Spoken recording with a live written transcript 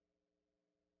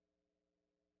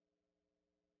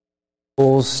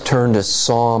Let's turn to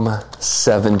Psalm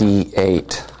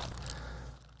 78.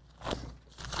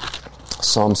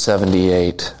 Psalm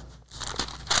 78.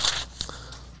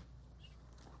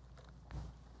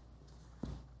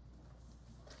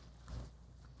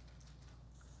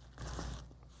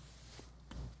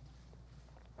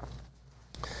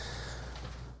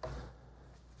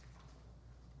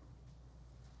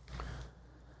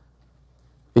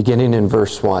 Beginning in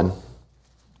verse 1.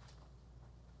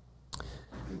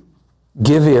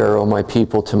 Give ear, O my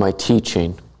people, to my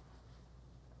teaching.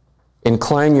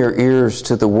 Incline your ears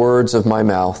to the words of my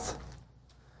mouth.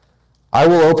 I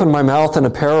will open my mouth in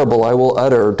a parable. I will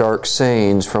utter dark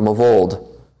sayings from of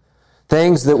old,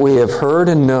 things that we have heard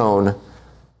and known,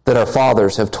 that our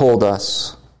fathers have told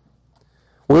us.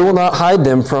 We will not hide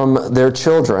them from their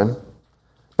children,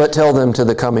 but tell them to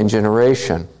the coming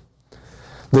generation,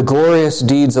 the glorious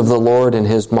deeds of the Lord in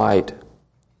his might,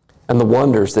 and the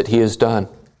wonders that he has done.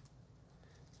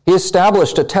 He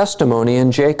established a testimony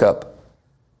in Jacob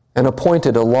and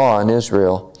appointed a law in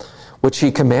Israel, which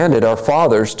he commanded our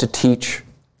fathers to teach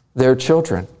their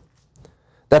children,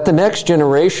 that the next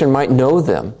generation might know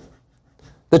them,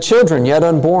 the children yet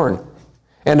unborn,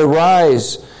 and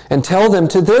arise and tell them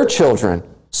to their children,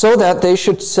 so that they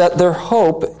should set their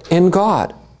hope in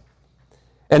God,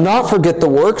 and not forget the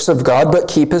works of God, but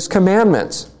keep his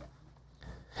commandments.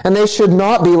 And they should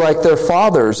not be like their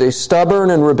fathers, a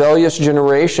stubborn and rebellious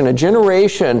generation, a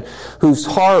generation whose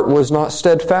heart was not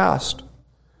steadfast,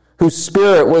 whose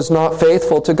spirit was not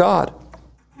faithful to God.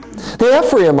 The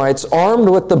Ephraimites, armed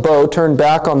with the bow, turned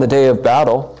back on the day of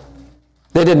battle.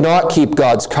 They did not keep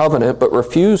God's covenant, but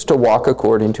refused to walk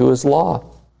according to his law.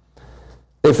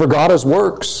 They forgot his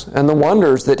works and the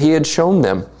wonders that he had shown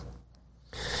them.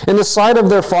 In the sight of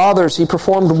their fathers, he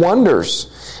performed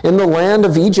wonders in the land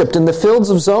of Egypt, in the fields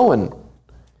of Zoan.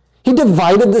 He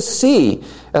divided the sea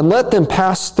and let them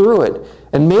pass through it,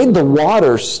 and made the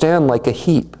waters stand like a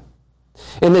heap.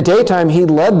 In the daytime he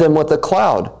led them with a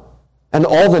cloud, and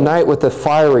all the night with a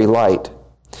fiery light.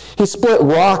 He split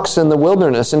rocks in the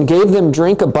wilderness and gave them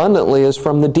drink abundantly as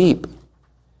from the deep.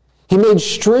 He made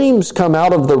streams come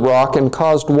out of the rock and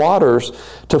caused waters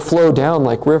to flow down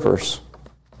like rivers.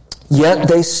 Yet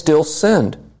they still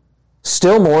sinned,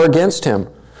 still more against him,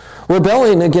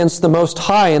 rebelling against the Most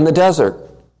High in the desert.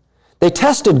 They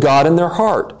tested God in their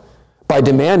heart by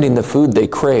demanding the food they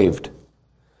craved.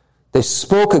 They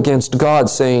spoke against God,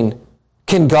 saying,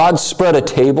 "Can God spread a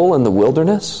table in the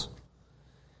wilderness?"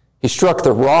 He struck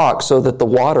the rock so that the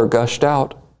water gushed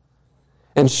out,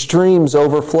 and streams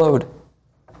overflowed.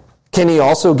 Can he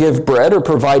also give bread or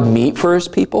provide meat for his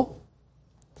people?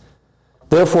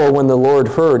 Therefore, when the Lord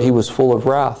heard, he was full of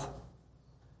wrath.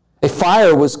 A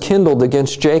fire was kindled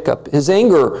against Jacob. His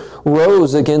anger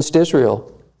rose against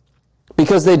Israel,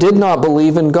 because they did not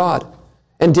believe in God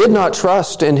and did not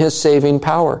trust in his saving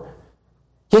power.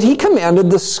 Yet he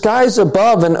commanded the skies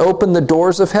above and opened the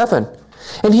doors of heaven,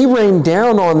 and he rained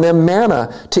down on them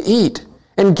manna to eat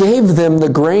and gave them the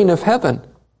grain of heaven.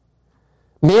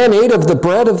 Man ate of the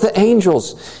bread of the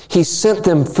angels. He sent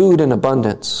them food in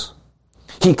abundance.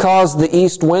 He caused the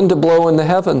east wind to blow in the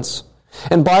heavens,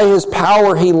 and by his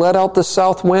power he let out the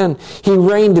south wind. He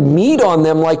rained meat on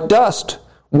them like dust,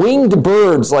 winged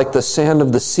birds like the sand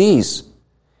of the seas.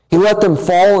 He let them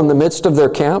fall in the midst of their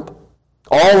camp,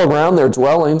 all around their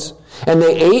dwellings, and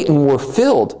they ate and were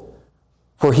filled,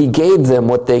 for he gave them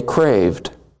what they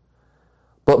craved.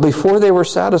 But before they were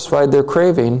satisfied their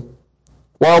craving,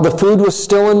 while the food was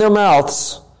still in their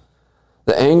mouths,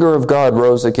 the anger of God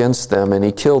rose against them, and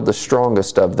he killed the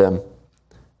strongest of them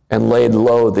and laid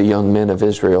low the young men of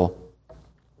Israel.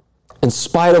 In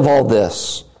spite of all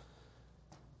this,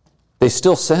 they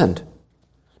still sinned.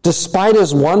 Despite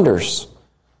his wonders,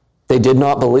 they did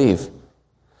not believe.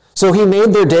 So he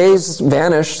made their days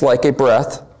vanish like a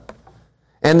breath,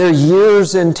 and their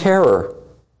years in terror.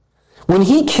 When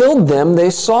he killed them, they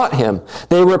sought him.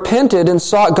 They repented and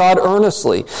sought God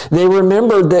earnestly. They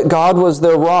remembered that God was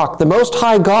their rock, the Most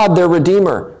High God, their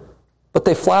Redeemer. But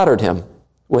they flattered him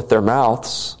with their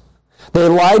mouths. They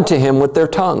lied to him with their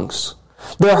tongues.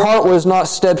 Their heart was not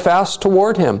steadfast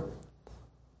toward him.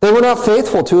 They were not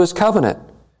faithful to his covenant.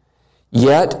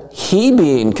 Yet he,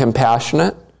 being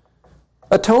compassionate,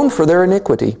 atoned for their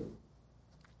iniquity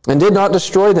and did not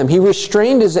destroy them. He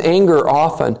restrained his anger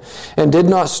often and did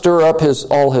not stir up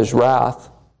all his wrath.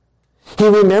 He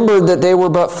remembered that they were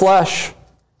but flesh,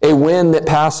 a wind that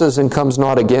passes and comes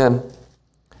not again.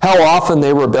 How often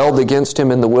they rebelled against him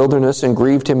in the wilderness and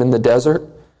grieved him in the desert.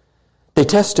 They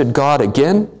tested God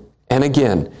again and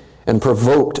again and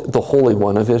provoked the Holy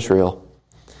One of Israel.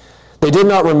 They did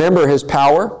not remember his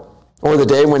power or the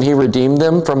day when he redeemed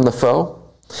them from the foe?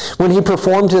 When he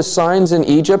performed his signs in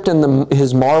Egypt and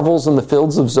his marvels in the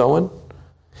fields of Zoan?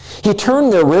 He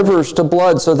turned their rivers to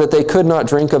blood so that they could not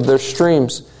drink of their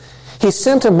streams. He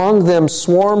sent among them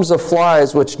swarms of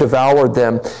flies which devoured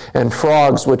them, and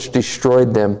frogs which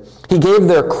destroyed them. He gave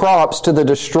their crops to the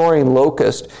destroying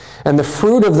locust, and the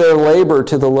fruit of their labor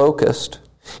to the locust.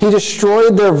 He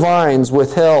destroyed their vines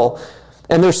with hail,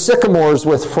 and their sycamores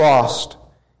with frost.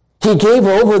 He gave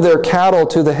over their cattle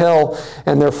to the hail,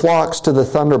 and their flocks to the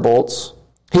thunderbolts.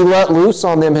 He let loose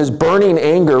on them his burning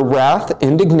anger, wrath,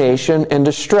 indignation, and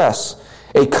distress,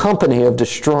 a company of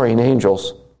destroying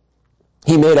angels.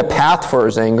 He made a path for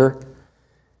his anger.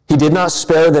 He did not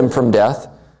spare them from death,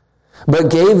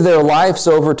 but gave their lives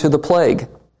over to the plague.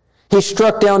 He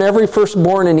struck down every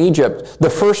firstborn in Egypt, the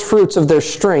firstfruits of their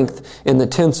strength in the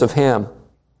tents of Ham.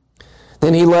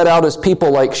 Then he led out his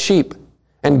people like sheep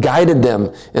and guided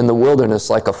them in the wilderness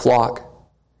like a flock.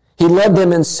 He led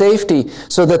them in safety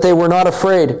so that they were not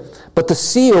afraid, but the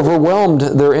sea overwhelmed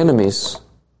their enemies.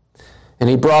 And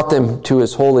he brought them to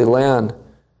his holy land,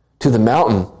 to the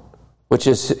mountain which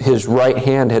his right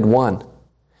hand had won.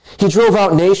 He drove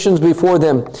out nations before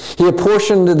them. He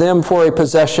apportioned them for a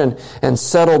possession and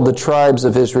settled the tribes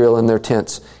of Israel in their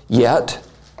tents. Yet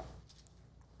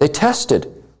they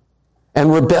tested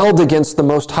and rebelled against the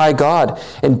Most High God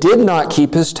and did not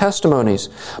keep his testimonies,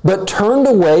 but turned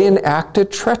away and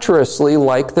acted treacherously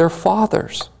like their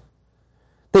fathers.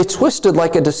 They twisted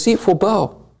like a deceitful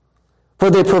bow, for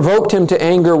they provoked him to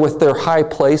anger with their high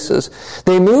places.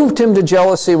 They moved him to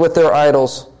jealousy with their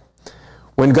idols.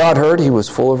 When God heard, he was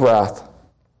full of wrath,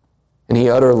 and he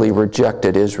utterly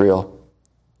rejected Israel.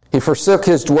 He forsook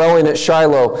his dwelling at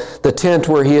Shiloh, the tent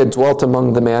where he had dwelt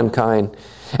among the mankind,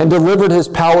 and delivered his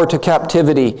power to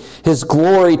captivity, his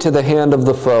glory to the hand of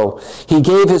the foe. He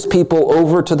gave his people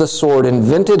over to the sword and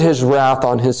vented his wrath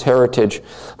on his heritage.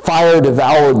 Fire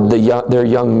devoured their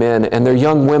young men, and their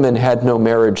young women had no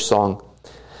marriage song.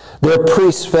 Their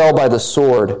priests fell by the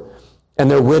sword, and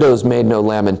their widows made no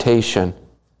lamentation.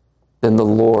 Then the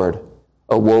Lord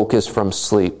awoke as from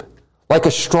sleep, like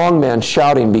a strong man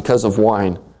shouting because of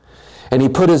wine. And he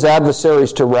put his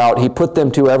adversaries to rout. He put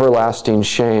them to everlasting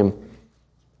shame.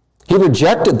 He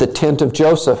rejected the tent of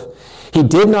Joseph. He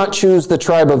did not choose the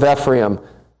tribe of Ephraim,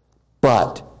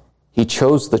 but he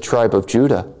chose the tribe of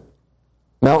Judah.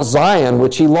 Mount Zion,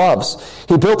 which he loves.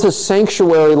 He built his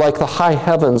sanctuary like the high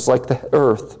heavens, like the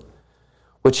earth,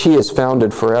 which he has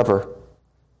founded forever.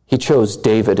 He chose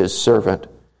David his servant,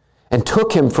 and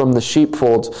took him from the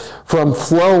sheepfolds, from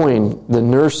following the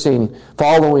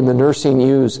nursing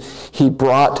ewes. He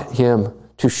brought him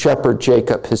to shepherd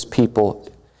Jacob his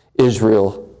people,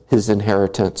 Israel his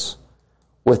inheritance.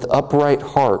 With upright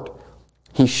heart,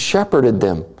 he shepherded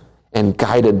them and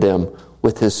guided them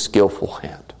with his skillful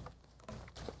hand.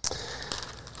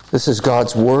 This is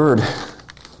God's word,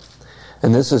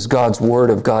 and this is God's word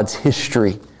of God's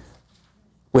history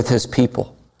with his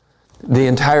people. The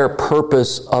entire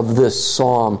purpose of this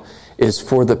psalm is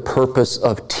for the purpose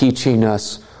of teaching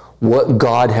us what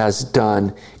God has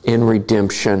done in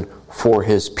redemption for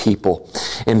his people.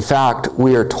 In fact,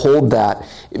 we are told that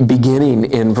beginning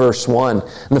in verse 1.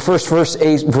 And the first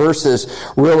 8 verses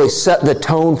really set the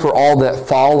tone for all that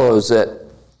follows it.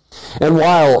 And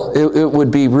while it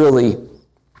would be really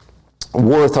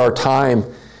worth our time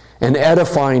and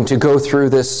edifying to go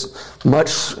through this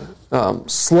much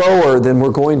slower than we're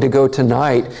going to go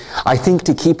tonight, I think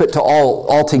to keep it to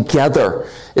all together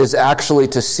is actually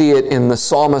to see it in the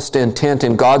psalmist's intent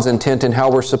and God's intent and how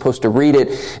we're supposed to read it,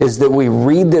 is that we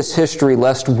read this history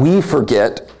lest we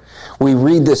forget. We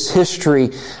read this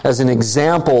history as an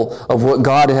example of what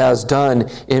God has done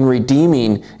in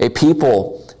redeeming a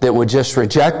people that would just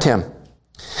reject him.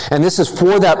 And this is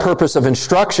for that purpose of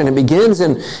instruction. It begins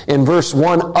in verse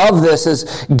 1 of this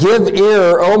is, "Give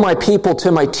ear, O my people,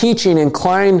 to my teaching.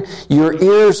 Incline your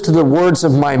ears to the words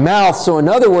of my mouth." So in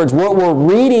other words, what we're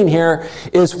reading here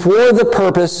is for the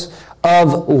purpose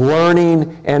of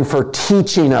learning and for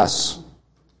teaching us.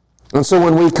 And so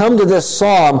when we come to this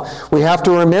psalm, we have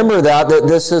to remember that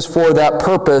this is for that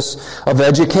purpose of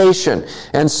education.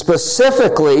 And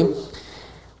specifically,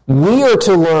 we are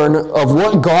to learn of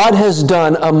what God has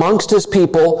done amongst his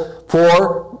people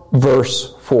for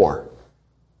verse 4.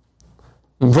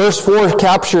 Verse 4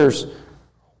 captures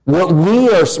what we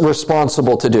are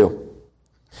responsible to do.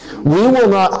 We will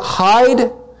not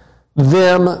hide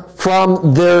them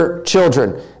from their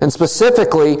children. And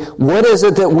specifically, what is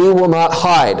it that we will not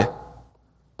hide?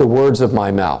 The words of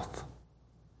my mouth.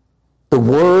 The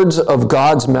words of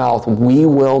God's mouth we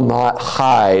will not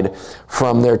hide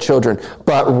from their children.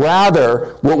 But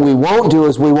rather, what we won't do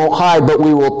is we won't hide, but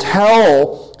we will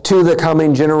tell to the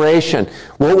coming generation.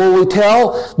 What will we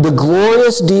tell? The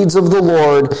glorious deeds of the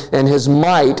Lord and His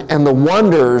might and the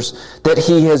wonders that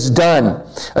He has done.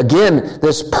 Again,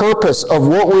 this purpose of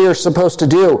what we are supposed to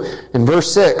do. In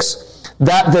verse 6,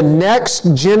 that the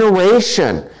next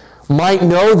generation might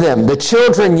know them, the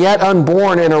children yet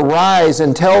unborn, and arise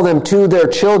and tell them to their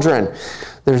children.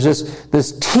 There's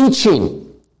this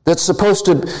teaching that's supposed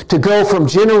to go from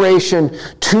generation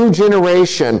to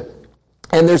generation.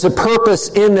 And there's a purpose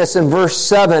in this in verse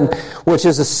 7, which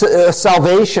is a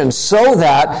salvation, so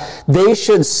that they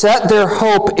should set their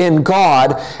hope in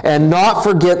God and not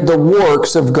forget the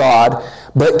works of God,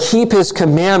 but keep His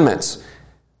commandments.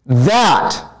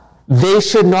 That they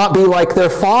should not be like their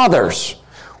fathers,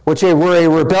 which were a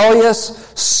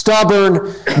rebellious,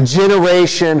 stubborn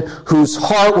generation whose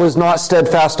heart was not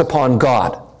steadfast upon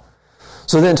God.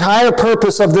 So the entire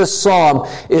purpose of this psalm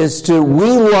is to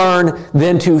we learn,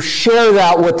 then to share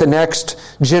that with the next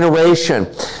generation.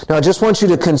 Now I just want you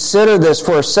to consider this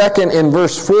for a second. In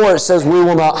verse 4 it says we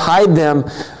will not hide them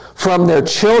from their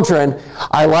children.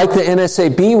 I like the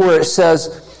NSAB where it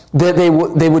says that they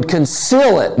would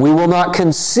conceal it. We will not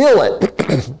conceal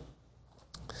it.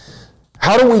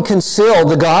 How do we conceal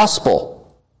the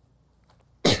gospel?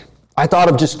 I thought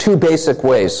of just two basic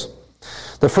ways.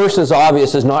 The first is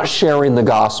obvious, is not sharing the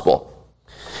gospel.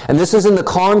 And this is in the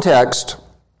context,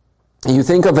 you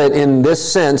think of it in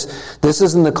this sense, this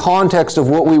is in the context of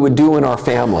what we would do in our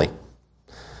family.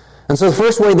 And so the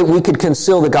first way that we could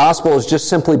conceal the gospel is just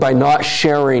simply by not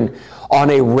sharing on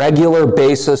a regular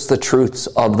basis the truths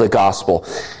of the gospel.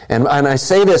 And I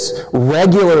say this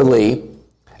regularly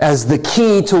as the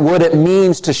key to what it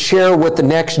means to share with the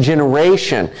next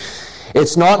generation.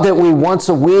 It's not that we once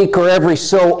a week or every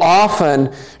so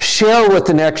often share with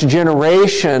the next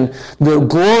generation the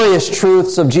glorious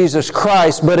truths of Jesus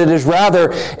Christ, but it is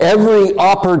rather every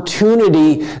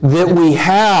opportunity that we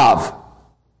have.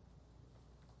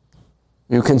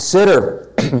 You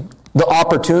consider the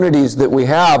opportunities that we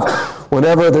have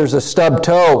whenever there's a stubbed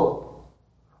toe.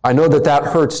 I know that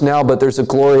hurts now, but there's a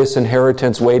glorious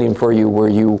inheritance waiting for you where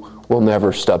you will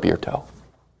never stub your toe.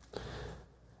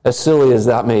 As silly as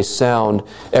that may sound,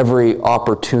 every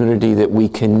opportunity that we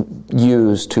can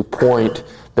use to point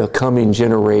the coming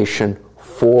generation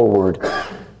forward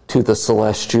to the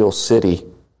celestial city,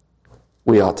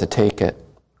 we ought to take it.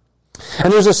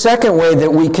 And there's a second way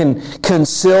that we can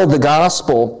conceal the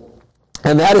gospel,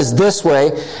 and that is this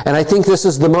way, and I think this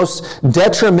is the most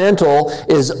detrimental,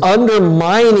 is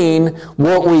undermining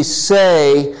what we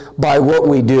say by what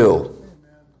we do.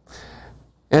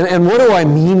 And what do I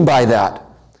mean by that?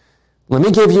 Let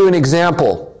me give you an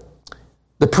example.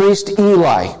 The priest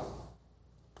Eli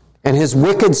and his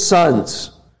wicked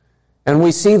sons. And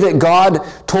we see that God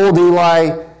told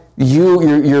Eli,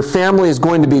 your family is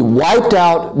going to be wiped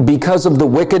out because of the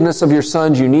wickedness of your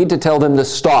sons. You need to tell them to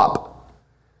stop.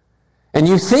 And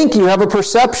you think you have a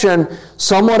perception,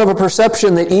 somewhat of a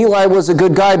perception, that Eli was a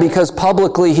good guy because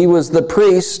publicly he was the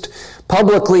priest.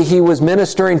 Publicly he was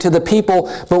ministering to the people.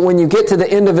 But when you get to the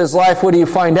end of his life, what do you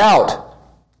find out?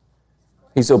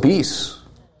 He's obese.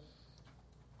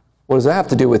 What does that have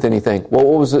to do with anything? Well,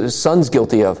 what was his sons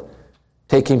guilty of?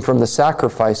 Taking from the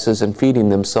sacrifices and feeding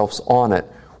themselves on it.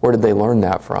 Where did they learn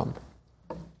that from?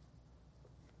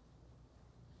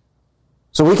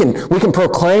 So we can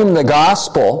proclaim the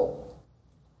gospel.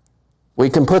 We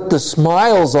can put the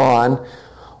smiles on,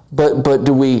 but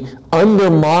do we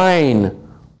undermine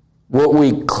what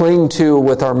we cling to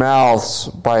with our mouths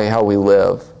by how we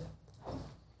live?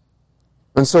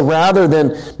 And so rather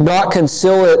than not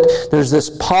conceal it, there's this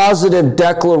positive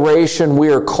declaration we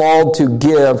are called to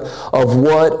give of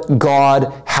what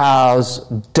God has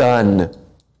done.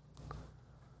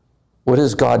 What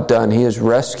has God done? He has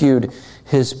rescued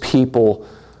His people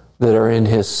that are in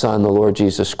His Son, the Lord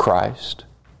Jesus Christ.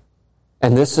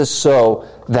 And this is so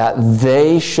that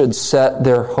they should set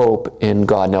their hope in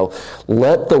God. Now,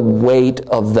 let the weight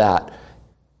of that,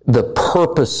 the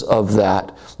purpose of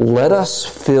that, let us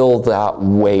feel that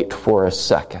weight for a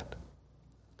second.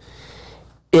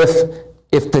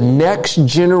 If the next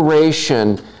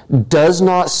generation does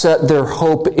not set their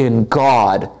hope in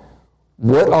God,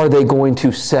 what are they going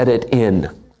to set it in?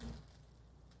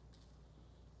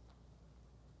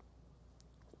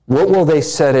 What will they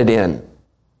set it in?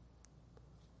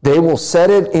 They will set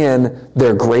it in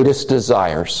their greatest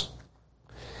desires.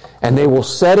 And they will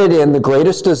set it in the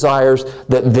greatest desires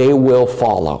that they will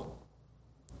follow.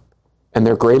 And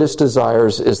their greatest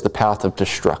desires is the path of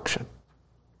destruction.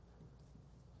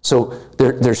 So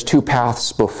there's two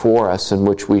paths before us in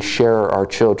which we share our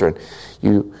children.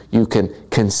 You can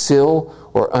conceal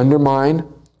or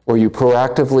undermine, or you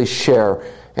proactively share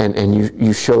and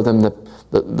you show them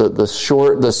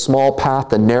the small path,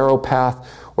 the narrow path,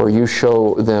 or you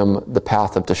show them the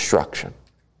path of destruction.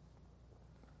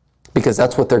 Because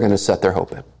that's what they're going to set their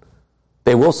hope in.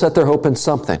 They will set their hope in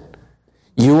something.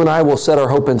 You and I will set our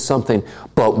hope in something,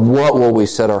 but what will we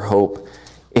set our hope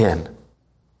in?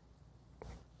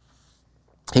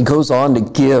 He goes on to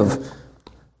give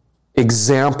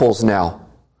examples now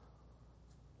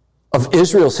of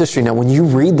Israel's history. Now, when you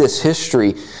read this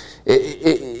history,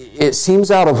 it seems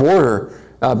out of order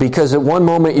because at one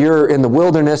moment you're in the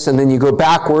wilderness and then you go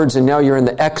backwards and now you're in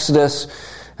the Exodus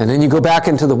and then you go back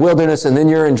into the wilderness and then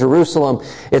you're in Jerusalem.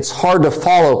 It's hard to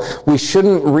follow. We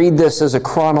shouldn't read this as a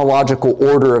chronological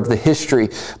order of the history,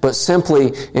 but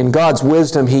simply in God's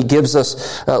wisdom, He gives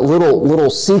us little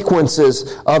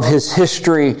sequences of His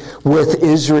history with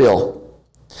Israel.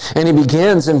 And he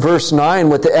begins in verse 9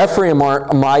 with the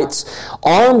Ephraimites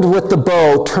armed with the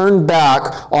bow turned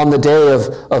back on the day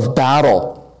of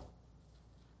battle.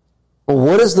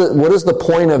 What is the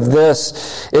point of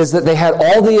this? Is that they had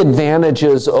all the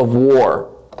advantages of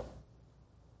war.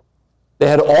 They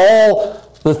had all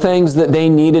the things that they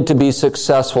needed to be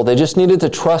successful. They just needed to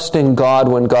trust in God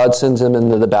when God sends them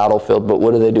into the battlefield. But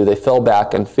what do? They fell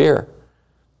back in fear.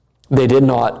 They did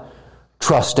not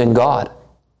trust in God.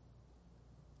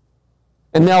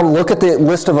 And now look at the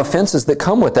list of offenses that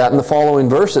come with that in the following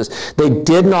verses. They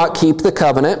did not keep the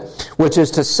covenant, which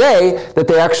is to say that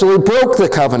they actually broke the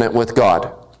covenant with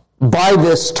God by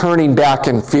this turning back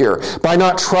in fear. By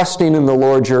not trusting in the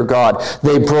Lord your God,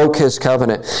 they broke His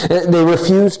covenant. They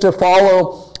refused to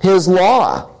follow His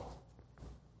law.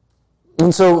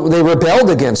 And so they rebelled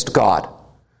against God.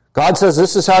 God says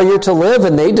this is how you're to live,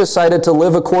 and they decided to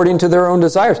live according to their own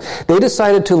desires. They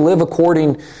decided to live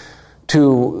according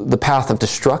to the path of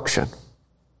destruction.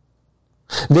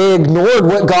 They ignored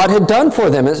what God had done for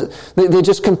them. They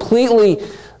just completely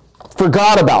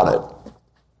forgot about it.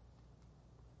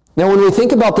 Now, when we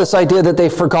think about this idea that they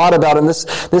forgot about, and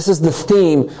this is the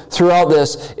theme throughout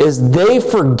this, is they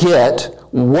forget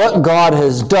what God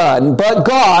has done, but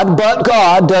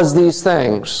God does these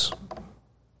things.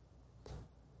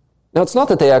 Now, it's not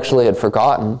that they actually had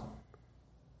forgotten.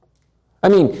 I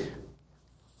mean,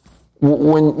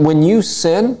 when you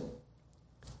sin,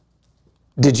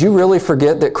 did you really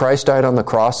forget that Christ died on the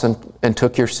cross and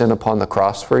took your sin upon the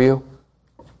cross for you?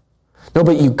 No,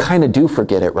 but you kind of do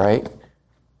forget it, right?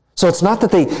 So it's not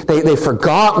that they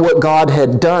forgot what God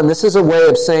had done. This is a way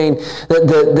of saying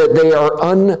that they are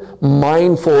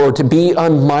unmindful, or to be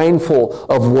unmindful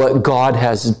of what God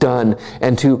has done,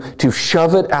 and to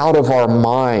shove it out of our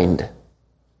mind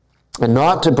and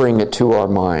not to bring it to our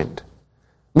mind.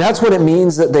 And that's what it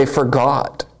means that they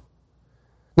forgot.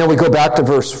 Now we go back to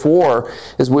verse 4,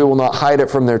 is we will not hide it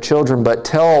from their children, but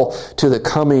tell to the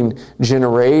coming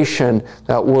generation.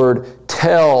 That word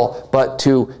tell, but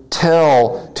to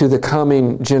tell to the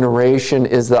coming generation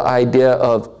is the idea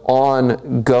of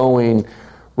ongoing,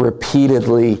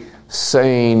 repeatedly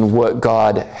saying what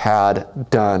God had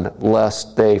done,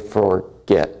 lest they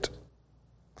forget.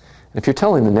 If you're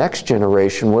telling the next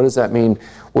generation, what does that mean?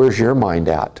 Where's your mind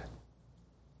at?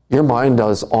 Your mind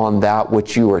is on that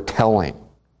which you are telling.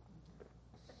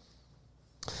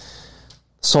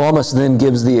 Psalmist then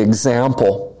gives the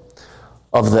example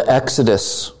of the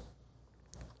Exodus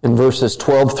in verses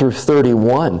 12 through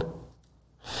 31.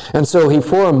 And so he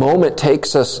for a moment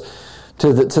takes us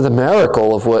to the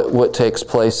miracle of what takes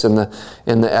place in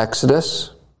the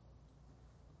Exodus.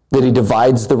 That he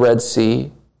divides the Red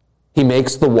Sea. He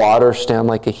makes the water stand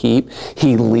like a heap.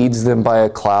 He leads them by a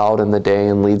cloud in the day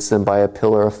and leads them by a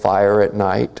pillar of fire at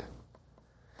night.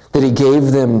 That he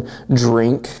gave them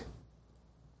drink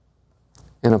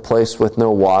in a place with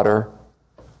no water.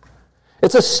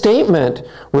 It's a statement,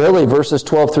 really, verses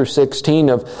 12 through 16,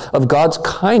 of God's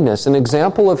kindness, an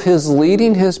example of His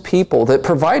leading His people, that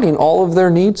providing all of their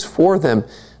needs for them.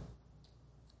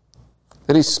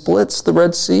 That He splits the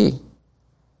Red Sea.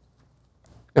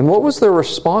 And what was their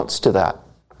response to that?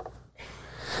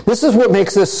 This is what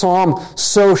makes this psalm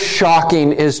so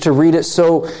shocking, is to read it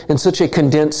so in such a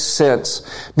condensed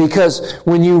sense. Because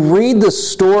when you read the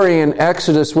story in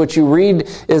Exodus, what you read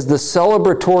is the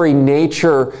celebratory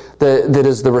nature that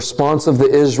is the response of the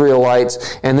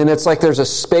Israelites. And then it's like there's a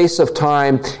space of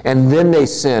time and then they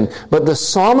sin. But the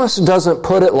psalmist doesn't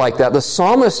put it like that. The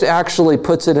psalmist actually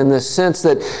puts it in this sense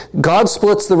that God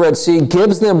splits the Red Sea,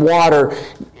 gives them water,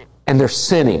 and they're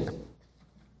sinning.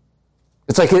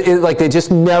 It's like they just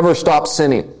never stop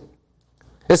sinning.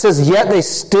 It says, yet they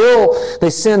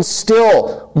sin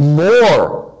still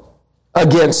more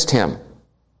against him,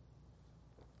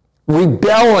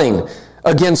 rebelling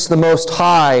against the Most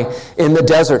High in the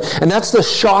desert. And that's the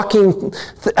shocking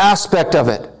aspect of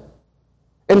it.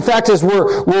 In fact, as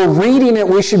we're reading it,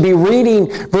 we should be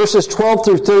reading verses 12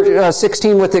 through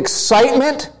 16 with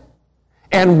excitement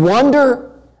and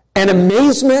wonder and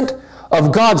amazement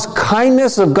of God's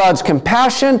kindness, of God's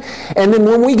compassion. And then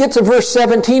when we get to verse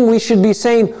 17, we should be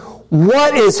saying,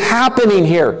 what is happening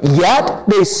here? Yet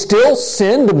they still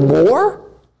sinned more?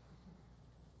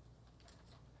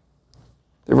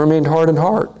 They remained hard in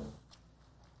heart.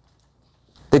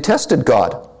 They tested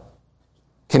God.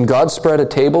 Can God spread a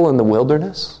table in the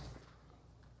wilderness?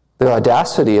 The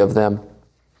audacity of them.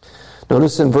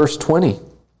 Notice in verse 20,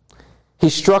 he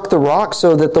struck the rock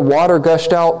so that the water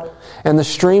gushed out and the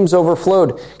streams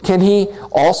overflowed. Can he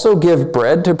also give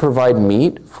bread to provide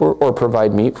meat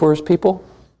for his people?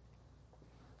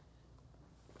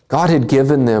 God had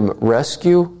given them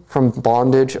rescue from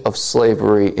bondage of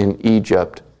slavery in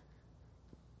Egypt,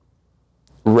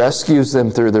 rescues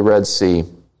them through the Red Sea,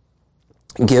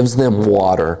 gives them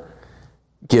water,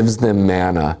 gives them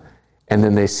manna, and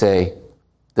then they say,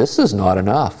 this is not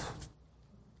enough.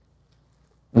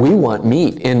 We want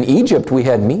meat. In Egypt, we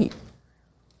had meat.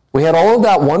 We had all of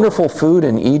that wonderful food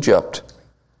in Egypt.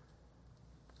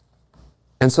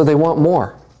 And so they want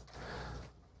more.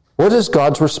 What is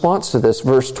God's response to this?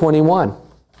 Verse 21.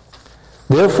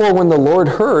 Therefore, when the Lord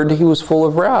heard, he was full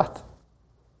of wrath.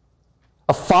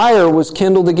 A fire was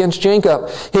kindled against Jacob.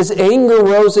 His anger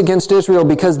rose against Israel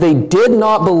because they did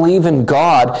not believe in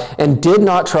God and did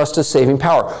not trust his saving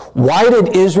power. Why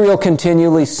did Israel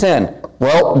continually sin?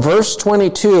 Well, verse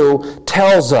 22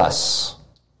 tells us.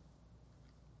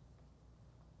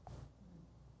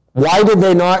 Why did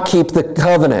they not keep the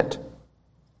covenant?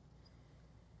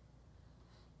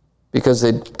 Because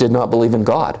they did not believe in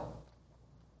God.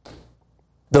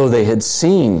 Though they had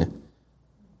seen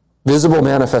visible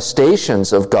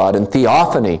manifestations of God in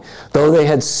theophany, though they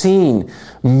had seen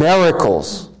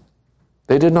miracles,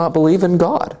 they did not believe in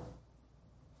God.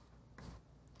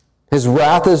 His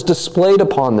wrath is displayed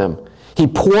upon them. He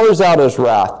pours out his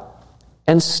wrath,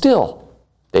 and still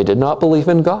they did not believe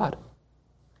in God.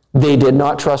 They did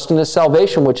not trust in his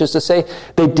salvation, which is to say,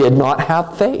 they did not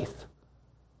have faith.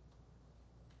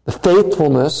 The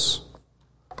faithfulness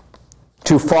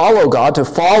to follow God, to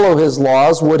follow his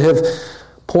laws, would have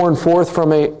poured forth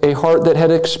from a heart that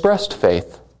had expressed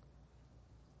faith.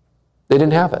 They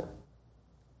didn't have it.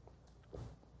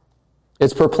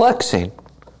 It's perplexing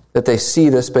that they see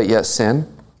this but yet sin.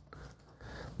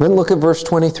 Then look at verse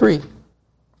 23.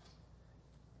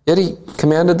 Yet he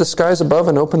commanded the skies above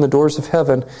and opened the doors of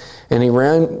heaven, and he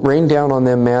rained down on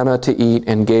them manna to eat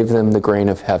and gave them the grain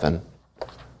of heaven.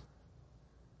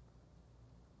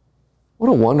 What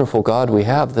a wonderful God we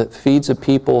have that feeds a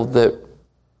people that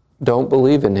don't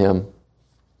believe in him.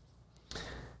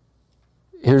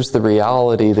 Here's the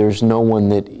reality. There's no one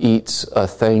that eats a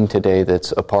thing today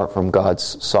that's apart from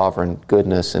God's sovereign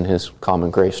goodness and his common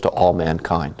grace to all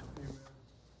mankind.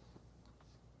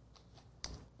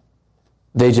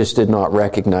 They just did not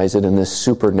recognize it in this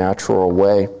supernatural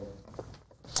way.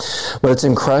 But it's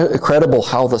incredible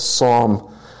how the psalm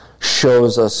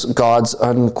shows us God's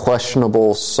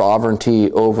unquestionable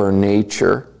sovereignty over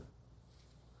nature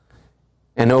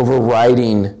and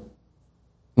overriding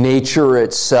nature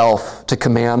itself to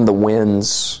command the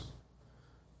winds,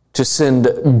 to send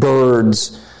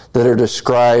birds that are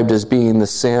described as being the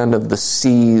sand of the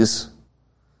seas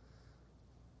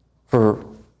for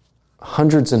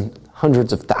hundreds and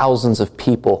hundreds of thousands of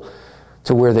people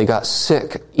to where they got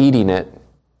sick eating it.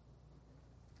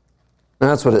 And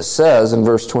that's what it says in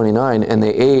verse 29, and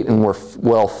they ate and were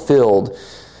well filled.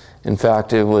 In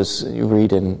fact, you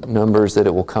read in Numbers that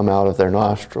it will come out of their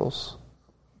nostrils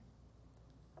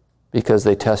because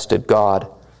they tested God.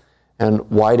 And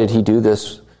why did he do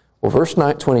this? Well, verse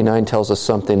 29 tells us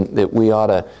something that we ought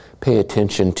to pay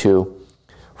attention to.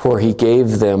 For he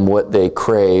gave them what they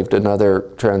craved.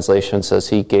 Another translation says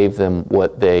he gave them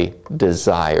what they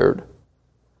desired.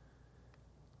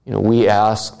 We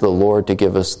ask the Lord to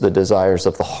give us the desires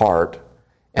of the heart.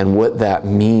 And what that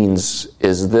means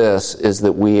is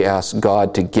that we ask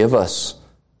God to give us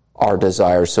our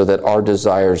desires so that our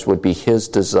desires would be his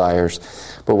desires.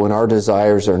 But when our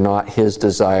desires are not his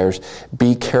desires,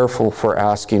 be careful for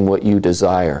asking what you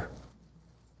desire.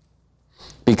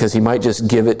 Because he might just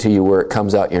give it to you where it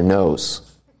comes out your nose.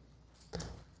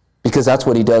 because that's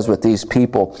what he does with these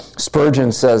people.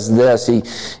 Spurgeon says this,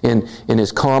 in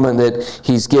his comment that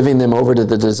he's giving them over to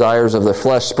the desires of their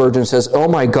flesh. Spurgeon says, "Oh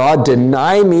my God,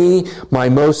 deny me my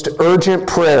most urgent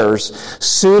prayers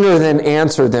sooner than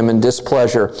answer them in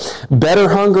displeasure. Better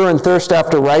hunger and thirst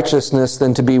after righteousness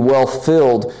than to be well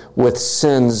filled with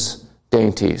sin's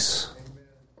dainties."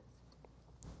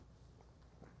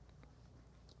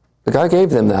 But God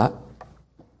gave them that.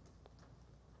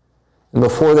 And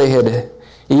before they had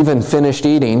even finished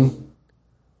eating,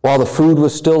 while the food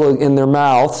was still in their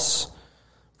mouths,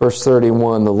 verse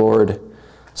 31, the Lord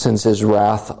sends his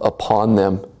wrath upon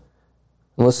them.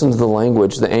 And listen to the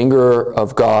language. The anger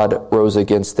of God rose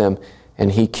against them,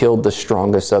 and he killed the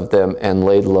strongest of them and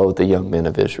laid low the young men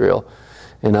of Israel.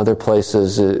 In other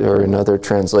places, or in other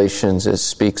translations, it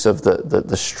speaks of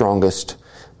the strongest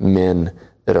men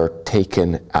that are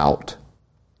taken out.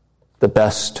 The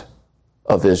best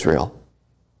of Israel,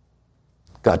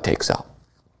 God takes out.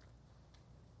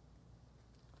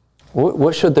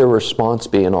 What should their response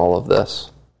be in all of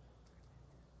this?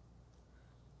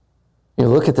 You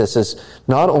look at this as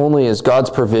not only has God's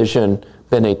provision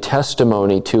been a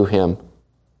testimony to him,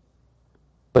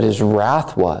 but his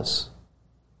wrath was.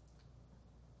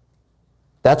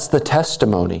 That's the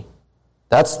testimony.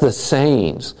 That's the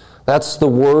sayings. That's the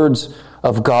words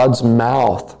of God's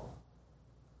mouth.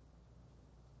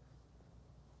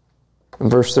 In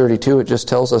verse 32, it just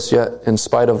tells us, yet in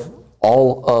spite of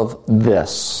all of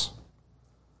this,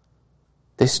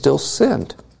 they still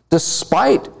sinned.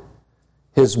 Despite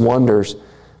his wonders,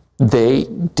 they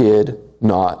did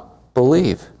not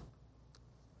believe.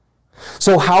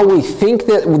 So how we think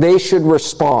that they should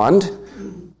respond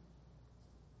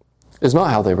is not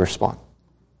how they respond.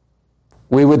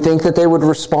 We would think that they would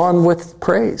respond with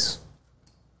praise,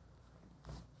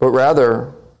 but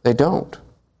rather they don't.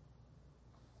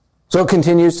 So it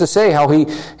continues to say how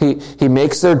he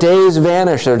makes their days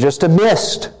vanish. They're just a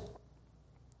mist.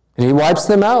 And he wipes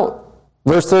them out.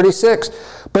 Verse 36,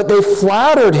 but they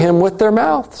flattered him with their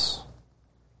mouths.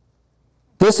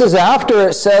 This is after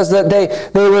it says that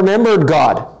they remembered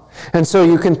God. And so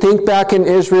you can think back in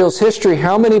Israel's history,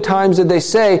 how many times did they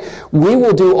say, we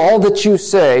will do all that you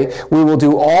say, we will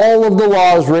do all of the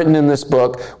laws written in this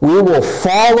book, we will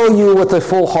follow you with a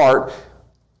full heart.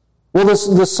 Well,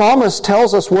 the psalmist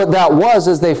tells us what that was,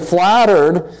 is they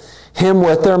flattered him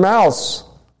with their mouths.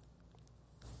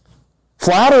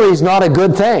 Flattery is not a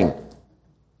good thing.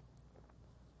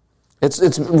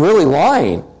 It's really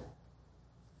lying.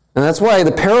 And that's why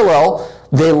the parallel,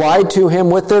 they lied to him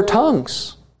with their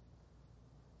tongues.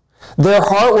 Their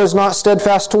heart was not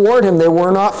steadfast toward him. They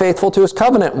were not faithful to his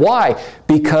covenant. Why?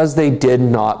 Because they did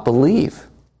not believe.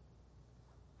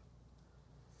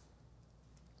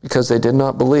 Because they did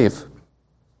not believe.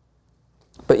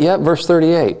 But yet, verse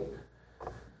 38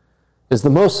 is the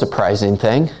most surprising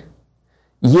thing.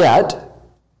 Yet,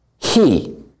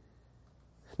 he.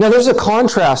 Now, there's a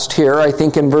contrast here, I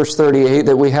think, in verse 38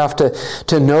 that we have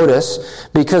to notice,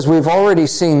 because we've already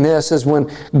seen this, is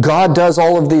when God does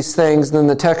all of these things, then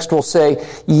the text will say,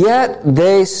 yet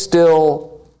they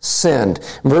still sinned.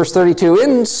 Verse 32,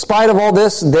 in spite of all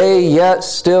this, they yet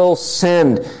still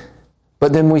sinned.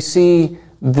 But then we see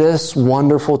this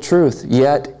wonderful truth,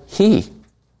 yet he,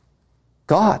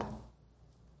 God.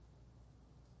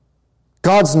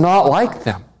 God's not like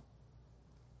them.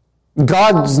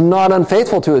 God's not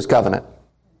unfaithful to his covenant.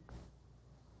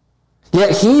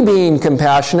 Yet he, being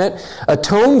compassionate,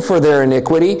 atoned for their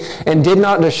iniquity and did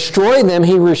not destroy them.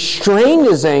 He restrained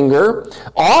his anger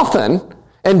often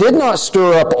and did not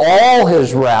stir up all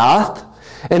his wrath.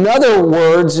 In other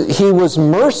words, he was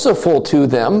merciful to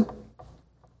them.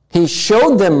 He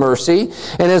showed them mercy.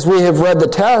 And as we have read the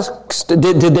text,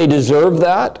 did they deserve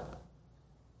that?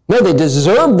 No, they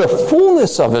deserved the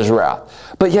fullness of his wrath.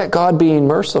 But yet God being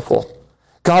merciful,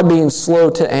 God being slow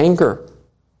to anger,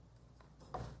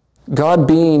 God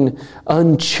being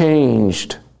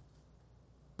unchanged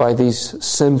by these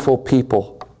sinful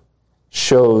people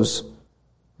shows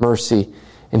mercy.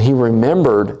 And he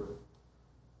remembered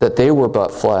that they were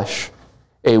but flesh,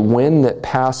 a wind that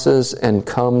passes and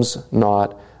comes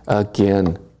not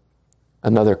again.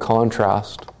 Another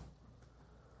contrast.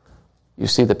 You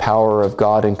see the power of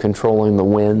God in controlling the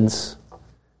winds,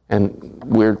 and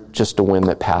we're just a wind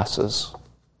that passes.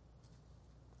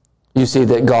 You see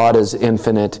that God is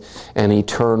infinite and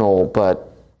eternal,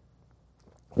 but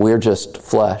we're just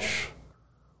flesh.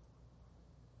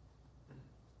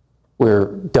 We're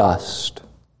dust.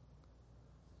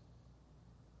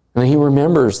 And he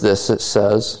remembers this, it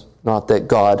says, not that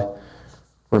God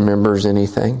remembers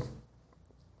anything,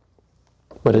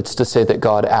 but it's to say that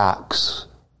God acts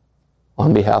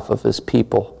on behalf of his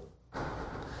people.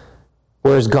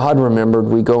 Whereas God remembered,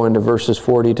 we go into verses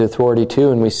 40 to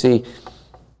 42 and we see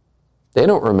they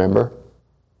don't remember.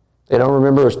 They don't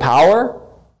remember his power.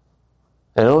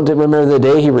 They don't remember the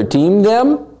day he redeemed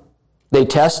them. They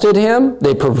tested him.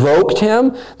 They provoked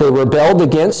him. They rebelled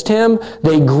against him.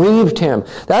 They grieved him.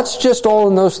 That's just all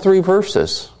in those 3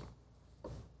 verses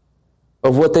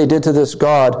of what they did to this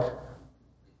God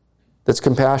that's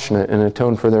compassionate and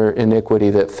atoned for their iniquity,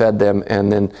 that fed them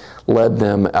and then led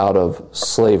them out of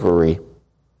slavery.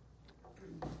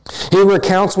 He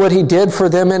recounts what he did for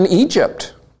them in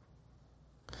Egypt.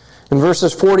 In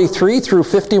verses 43 through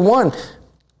 51,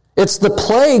 it's the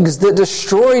plagues that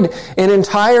destroyed an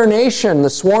entire nation. The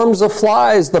swarms of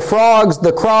flies, the frogs,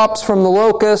 the crops from the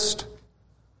locust,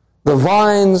 the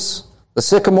vines, the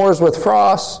sycamores with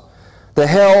frost, the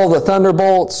hail, the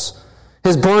thunderbolts,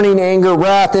 his burning anger,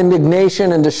 wrath,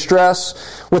 indignation, and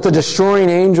distress with the destroying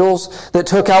angels that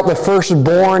took out the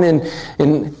firstborn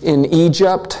in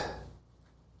Egypt,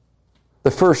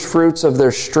 the first fruits of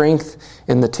their strength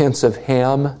in the tents of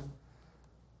Ham.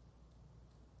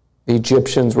 The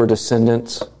Egyptians were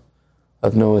descendants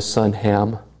of Noah's son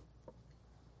Ham,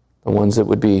 the ones that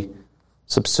would be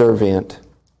subservient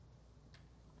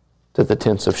to the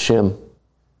tents of Shem.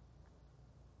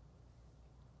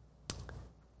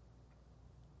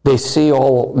 They see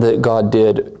all that God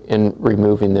did in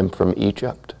removing them from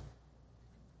Egypt.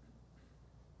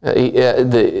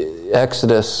 The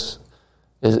Exodus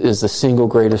is the single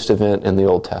greatest event in the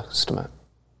Old Testament.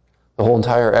 The whole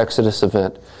entire Exodus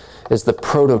event is the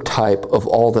prototype of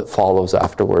all that follows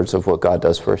afterwards of what God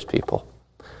does for his people,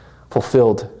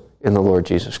 fulfilled in the Lord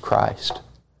Jesus Christ,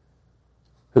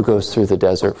 who goes through the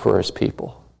desert for his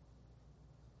people.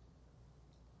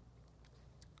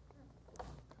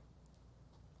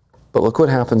 But look what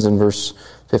happens in verse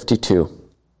 52.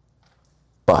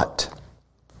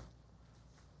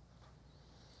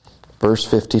 Verse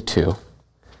 52.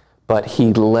 But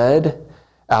he led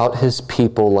out his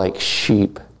people like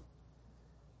sheep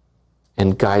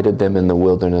and guided them in the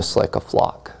wilderness like a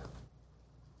flock.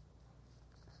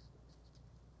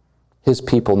 His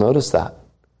people, notice that.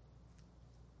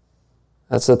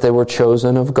 That's that they were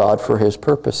chosen of God for his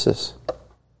purposes.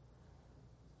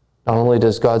 Not only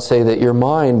does God say that you're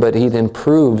mine, but he then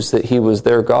proves that he was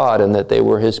their God and that they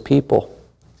were his people.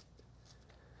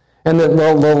 And the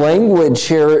language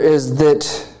here is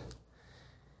that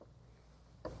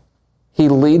he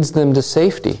leads them to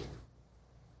safety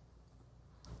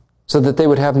so that they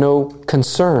would have no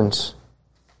concerns.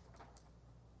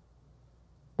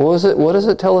 What does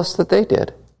it tell us that they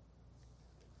did?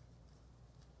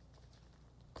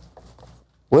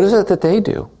 What is it that they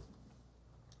do?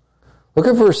 Look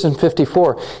at verse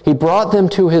 54. He brought them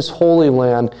to his holy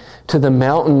land, to the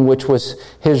mountain which was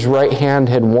his right hand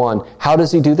had won. How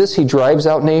does he do this? He drives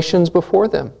out nations before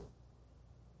them.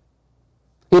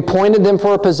 He appointed them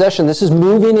for a possession. This is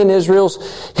moving in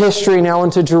Israel's history now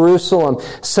into Jerusalem.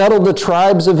 Settled the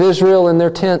tribes of Israel in their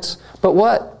tents. But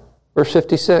what? Verse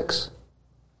 56.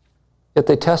 Yet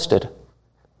they tested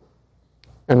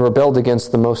and rebelled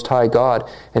against the Most High God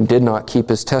and did not keep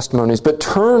his testimonies, but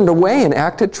turned away and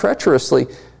acted treacherously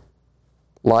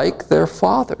like their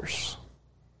fathers.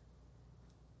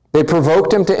 They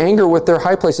provoked him to anger with their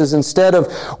high places. Instead of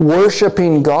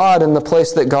worshiping God in the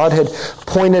place that God had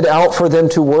pointed out for them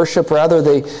to worship, rather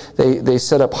they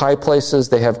set up high places,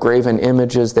 they have graven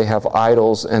images, they have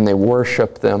idols, and they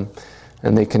worship them,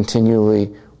 and they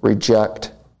continually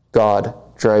reject God,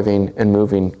 driving and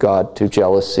moving God to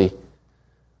jealousy,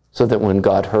 so that when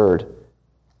God heard,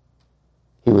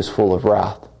 he was full of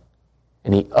wrath,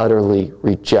 and he utterly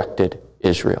rejected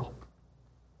Israel.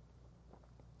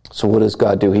 So what does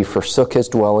God do? He forsook his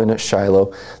dwelling at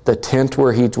Shiloh, the tent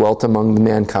where he dwelt among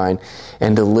mankind,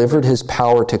 and delivered his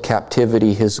power to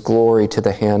captivity, his glory to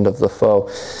the hand of the foe.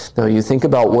 Now you think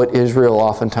about what Israel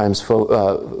oftentimes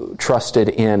trusted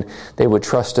in. They would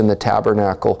trust in the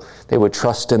tabernacle. They would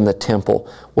trust in the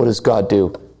temple. What does God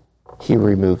do? He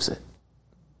removes it.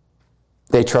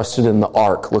 They trusted in the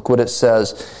ark. Look what it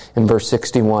says in verse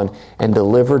 61. And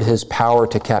delivered his power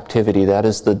to captivity. That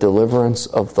is the deliverance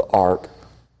of the ark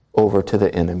over to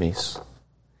the enemies.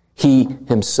 He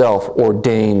himself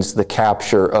ordains the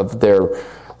capture of their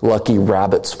lucky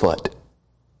rabbit's foot.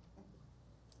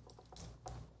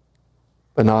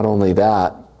 But not only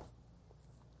that,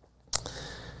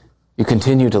 you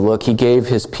continue to look. He gave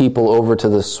his people over to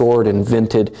the sword and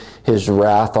vented his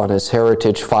wrath on his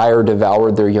heritage. Fire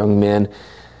devoured their young men,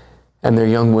 and their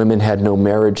young women had no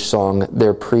marriage song.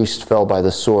 Their priest fell by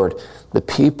the sword. The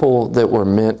people that were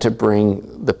meant to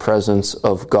bring the presence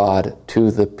of God to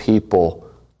the people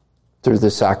through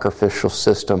the sacrificial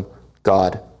system,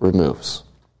 God removes.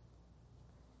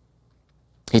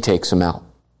 He takes him out.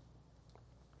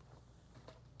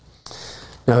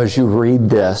 Now, as you read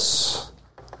this,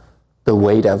 the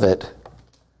weight of it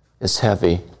is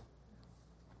heavy.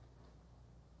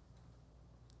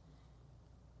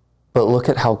 But look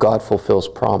at how God fulfills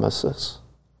promises.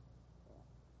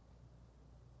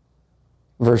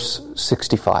 Verse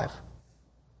 65.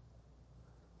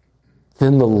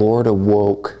 Then the Lord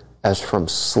awoke as from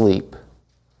sleep,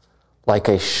 like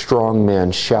a strong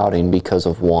man shouting because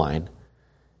of wine.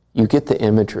 You get the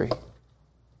imagery.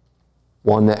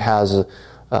 One that has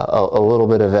a little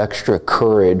bit of extra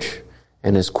courage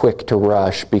and is quick to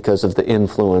rush because of the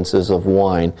influences of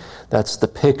wine. That's the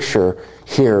picture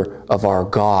here of our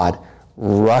God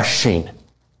rushing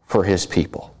for his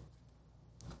people,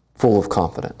 full of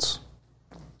confidence.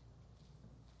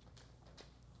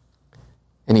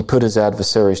 And he put his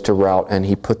adversaries to rout, and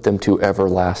he put them to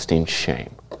everlasting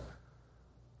shame.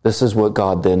 This is what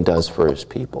God then does for his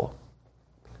people.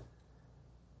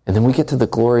 And then we get to the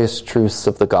glorious truths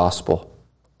of the gospel.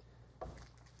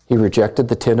 He rejected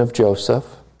the tent of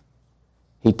Joseph.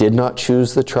 He did not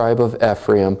choose the tribe of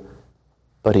Ephraim,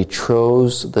 but he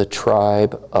chose the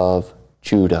tribe of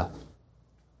Judah,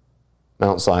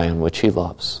 Mount Zion, which he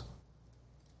loves.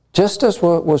 Just as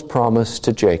what was promised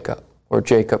to Jacob, or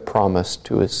Jacob promised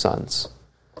to his sons,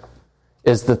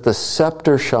 is that the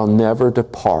scepter shall never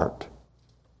depart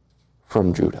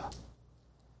from Judah.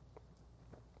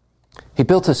 He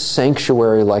built a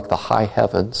sanctuary like the high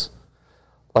heavens,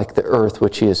 like the earth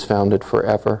which he has founded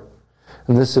forever.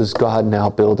 And this is God now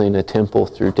building a temple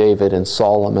through David and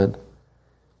Solomon.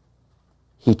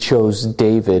 He chose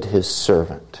David, his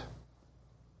servant.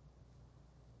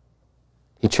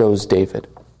 He chose David.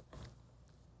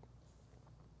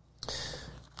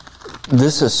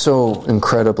 This is so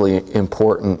incredibly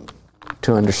important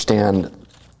to understand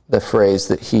the phrase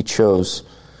that he chose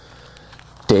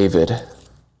David.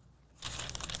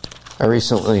 I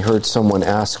recently heard someone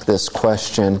ask this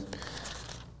question,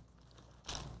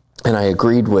 and I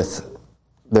agreed with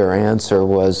their answer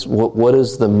was, what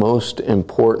is the most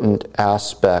important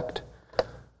aspect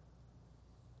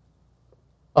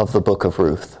of the book of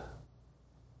Ruth?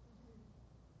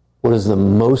 What is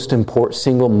the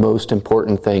single most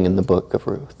important thing in the book of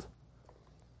Ruth?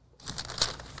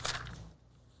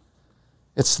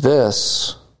 It's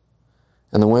this.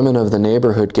 And the women of the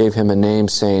neighborhood gave him a name,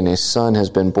 saying, a son has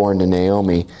been born to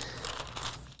Naomi.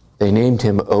 They named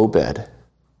him Obed.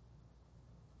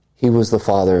 He was the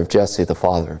father of Jesse, the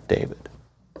father of David.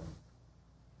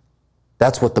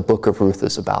 That's what the book of Ruth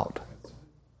is about,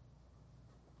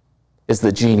 is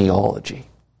the genealogy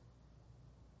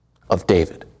of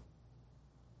David.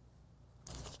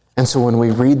 And so when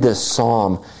we read this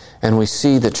psalm and we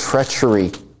see the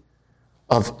treachery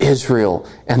of Israel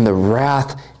and the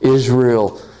wrath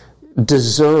Israel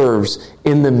deserves,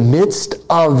 in the midst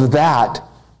of that,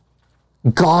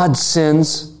 God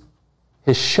sends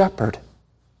his shepherd,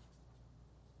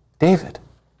 David,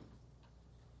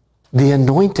 the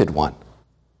anointed one,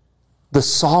 the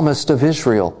psalmist of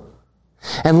Israel.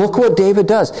 And look what David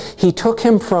does. He took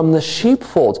him from the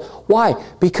sheepfolds. Why?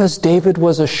 Because David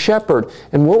was a shepherd.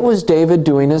 And what was David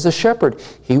doing as a shepherd?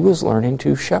 He was learning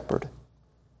to shepherd.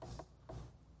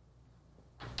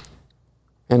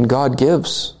 And God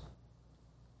gives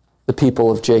the people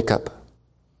of Jacob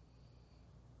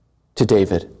to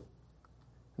David.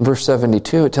 In verse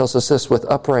 72, it tells us this, with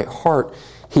upright heart,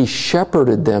 he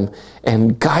shepherded them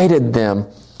and guided them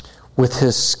with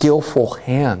his skillful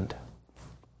hand.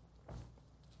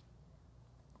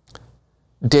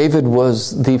 David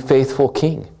was the faithful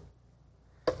king.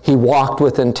 He walked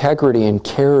with integrity and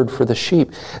cared for the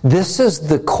sheep. This is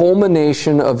the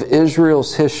culmination of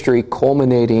Israel's history,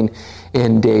 culminating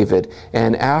in David.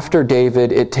 And after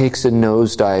David, it takes a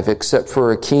nosedive, except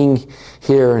for a king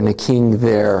here and a king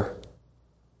there.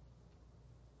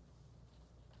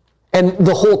 And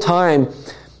the whole time,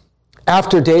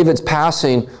 after David's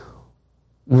passing,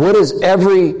 what is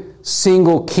every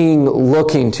single king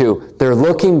looking to? They're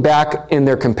looking back in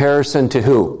their comparison to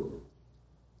who?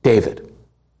 David.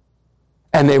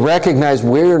 And they recognize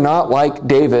we're not like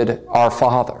David, our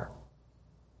father.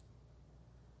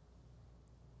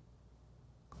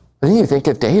 Then you think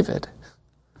of David.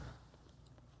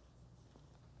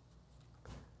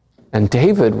 And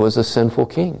David was a sinful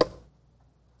king.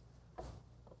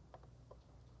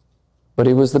 But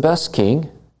he was the best king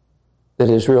that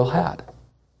Israel had.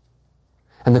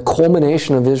 And the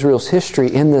culmination of Israel's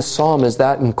history in this psalm is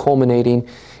that and culminating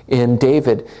in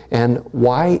David. And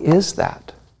why is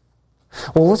that?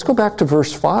 Well, let's go back to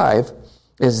verse 5,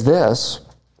 is this.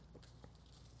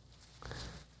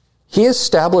 He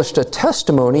established a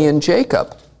testimony in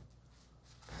Jacob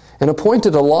and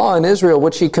appointed a law in Israel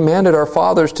which he commanded our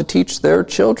fathers to teach their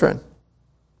children.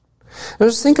 Now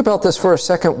just think about this for a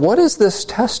second. What is this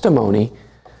testimony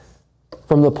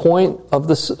from the point of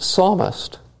the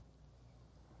psalmist?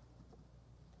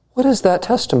 What is that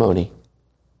testimony?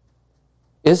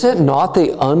 Is it not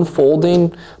the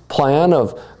unfolding plan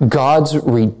of God's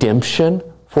redemption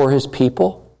for his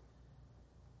people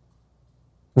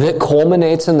that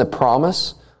culminates in the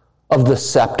promise of the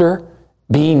scepter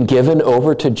being given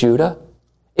over to Judah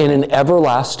in an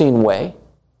everlasting way?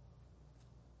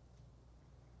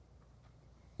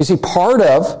 You see, part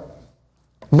of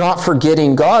not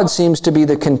forgetting God seems to be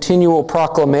the continual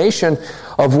proclamation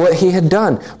of what he had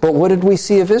done. But what did we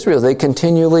see of Israel? They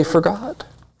continually forgot.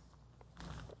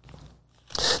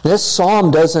 This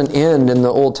psalm doesn't end in the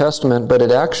Old Testament, but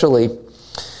it ends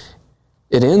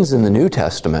in the New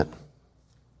Testament.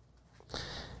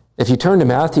 If you turn to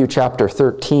Matthew chapter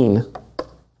 13,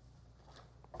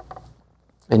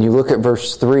 and you look at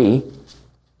verse 3,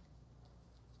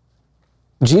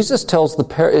 Jesus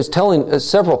is telling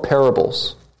several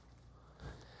parables.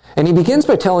 And he begins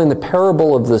by telling the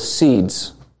parable of the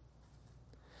seeds.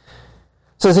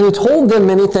 It says, and he told them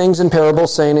many things in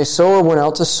parables, saying, a sower went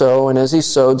out to sow, and as he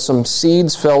sowed, some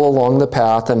seeds fell along the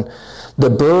path, and the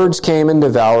birds came and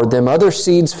devoured them. Other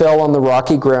seeds fell on the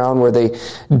rocky ground where they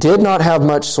did not have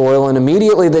much soil, and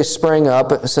immediately they sprang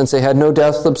up, since they had no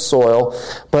depth of soil.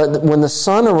 But when the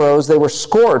sun arose, they were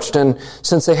scorched, and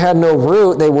since they had no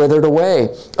root, they withered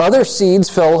away. Other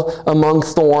seeds fell among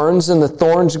thorns, and the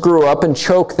thorns grew up and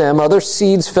choked them. Other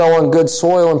seeds fell on good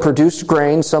soil and produced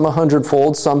grain, some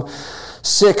 100-fold, some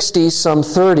 60, some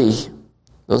 30.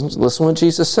 Listen what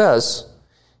Jesus says.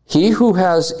 He who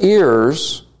has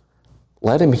ears,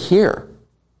 let him hear.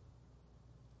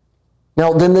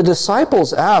 Now, then the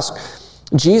disciples ask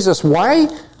Jesus, why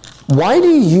do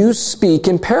you speak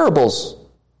in parables?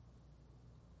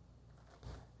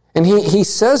 And he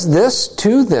says this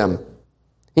to them.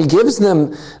 He gives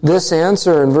them this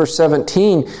answer in verse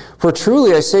 17. For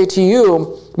truly I say to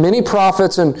you, many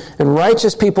prophets and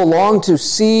righteous people long to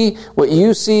see what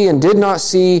you see and did not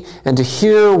see, and to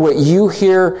hear what you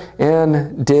hear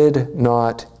and did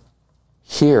not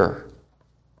hear.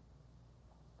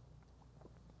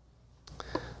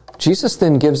 Jesus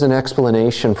then gives an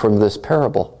explanation from this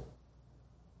parable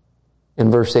in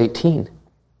verse 18.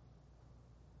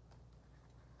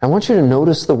 I want you to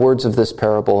notice the words of this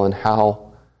parable and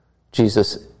how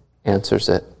Jesus answers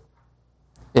it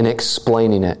in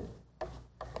explaining it.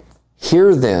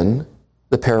 Hear then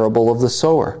the parable of the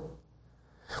sower.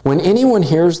 When anyone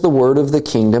hears the word of the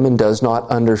kingdom and does not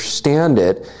understand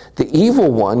it, the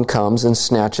evil one comes and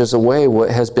snatches away what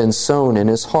has been sown in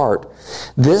his heart.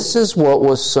 This is what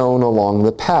was sown along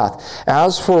the path.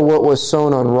 As for what was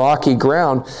sown on rocky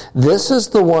ground, this is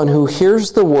the one who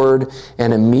hears the word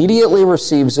and immediately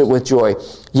receives it with joy.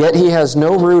 Yet he has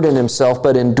no root in himself,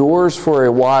 but endures for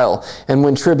a while. And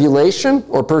when tribulation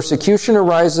or persecution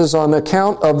arises on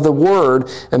account of the word,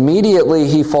 immediately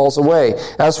he falls away.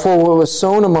 As for what was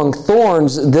sown among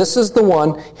thorns, this is the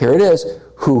one, here it is,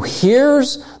 who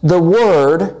hears the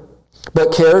word,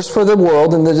 but cares for the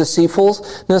world, and the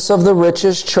deceitfulness of the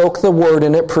riches choke the word,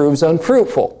 and it proves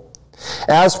unfruitful.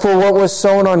 As for what was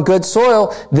sown on good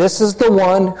soil, this is the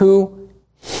one who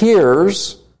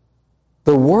hears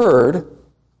the word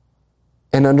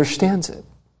and understands it.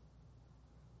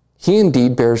 He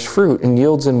indeed bears fruit and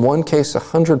yields in one case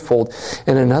 100-fold,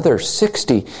 in another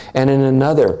 60, and in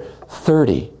another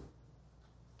 30.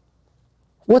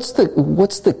 What's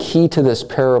the key to this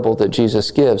parable that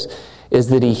Jesus gives? Is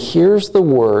that he hears the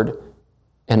word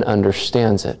and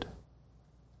understands it.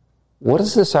 What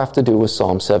does this have to do with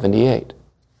Psalm 78?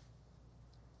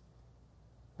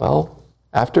 Well,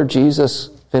 after Jesus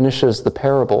finishes the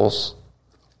parables,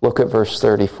 look at verse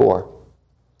 34.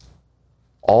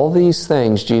 All these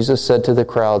things Jesus said to the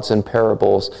crowds in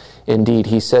parables. Indeed,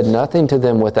 he said nothing to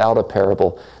them without a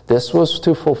parable. This was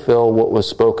to fulfill what was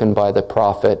spoken by the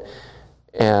prophet.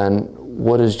 And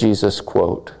what does Jesus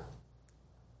quote?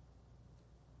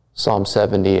 Psalm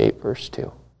 78, verse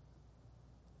 2.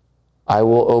 I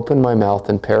will open my mouth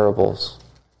in parables.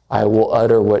 I will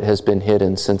utter what has been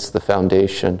hidden since the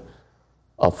foundation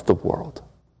of the world.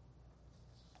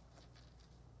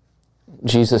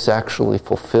 Jesus actually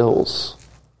fulfills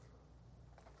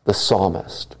the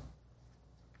psalmist.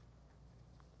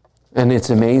 And it's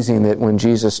amazing that when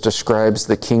Jesus describes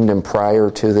the kingdom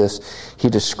prior to this, he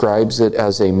describes it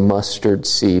as a mustard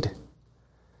seed.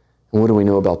 And what do we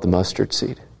know about the mustard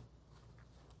seed?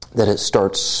 That it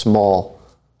starts small,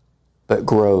 but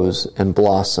grows and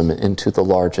blossoms into the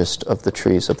largest of the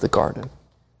trees of the garden.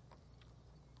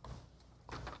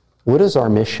 What is our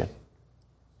mission?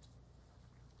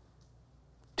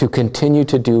 To continue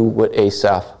to do what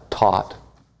Asaph taught,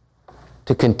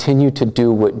 to continue to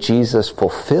do what Jesus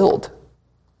fulfilled,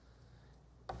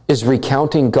 is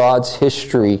recounting God's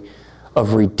history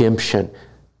of redemption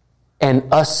and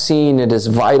us seeing it as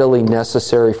vitally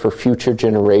necessary for future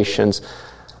generations,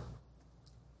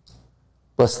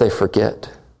 lest they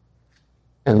forget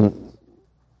and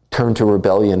turn to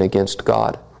rebellion against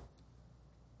God.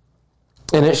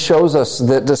 And it shows us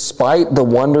that despite the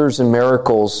wonders and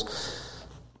miracles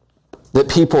that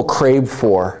people crave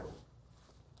for,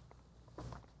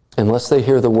 unless they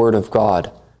hear the word of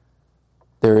God,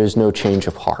 there is no change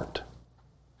of heart.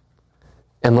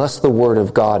 Unless the word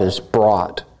of God is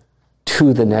brought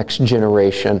to the next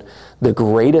generation, the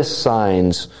greatest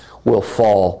signs will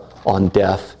fall on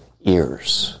deaf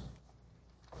ears.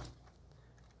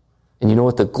 And you know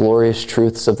what the glorious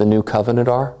truths of the new covenant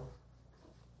are?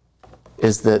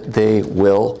 Is that they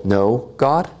will know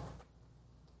God.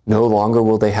 No longer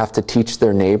will they have to teach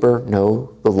their neighbor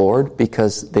know the Lord,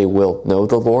 because they will know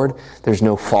the Lord. There's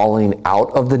no falling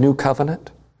out of the new covenant,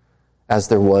 as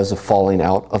there was a falling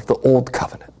out of the old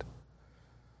covenant.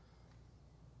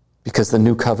 Because the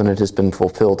new covenant has been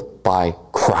fulfilled by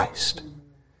Christ.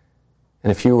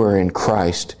 And if you are in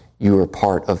Christ, you are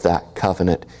part of that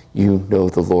covenant. You know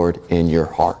the Lord in your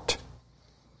heart.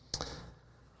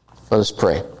 Let us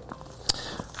pray.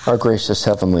 Our gracious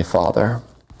Heavenly Father,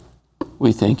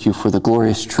 we thank you for the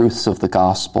glorious truths of the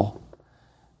gospel.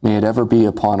 May it ever be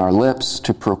upon our lips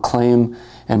to proclaim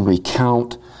and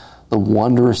recount the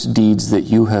wondrous deeds that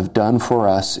you have done for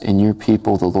us in your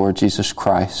people, the Lord Jesus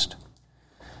Christ.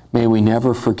 May we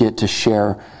never forget to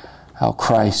share how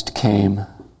Christ came,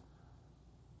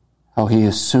 how he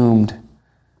assumed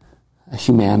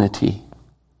humanity,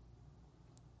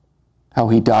 how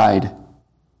he died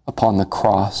upon the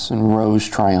cross and rose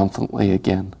triumphantly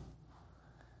again.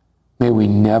 May we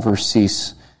never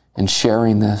cease in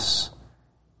sharing this.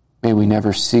 May we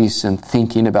never cease in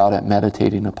thinking about it,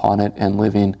 meditating upon it, and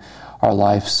living our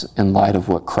lives in light of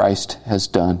what Christ has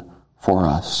done for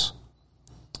us.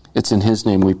 It's in his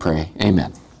name we pray.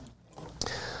 Amen.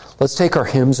 Let's take our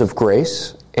hymns of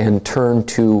grace and turn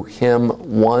to hymn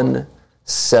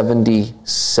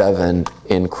 177,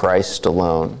 In Christ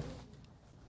Alone.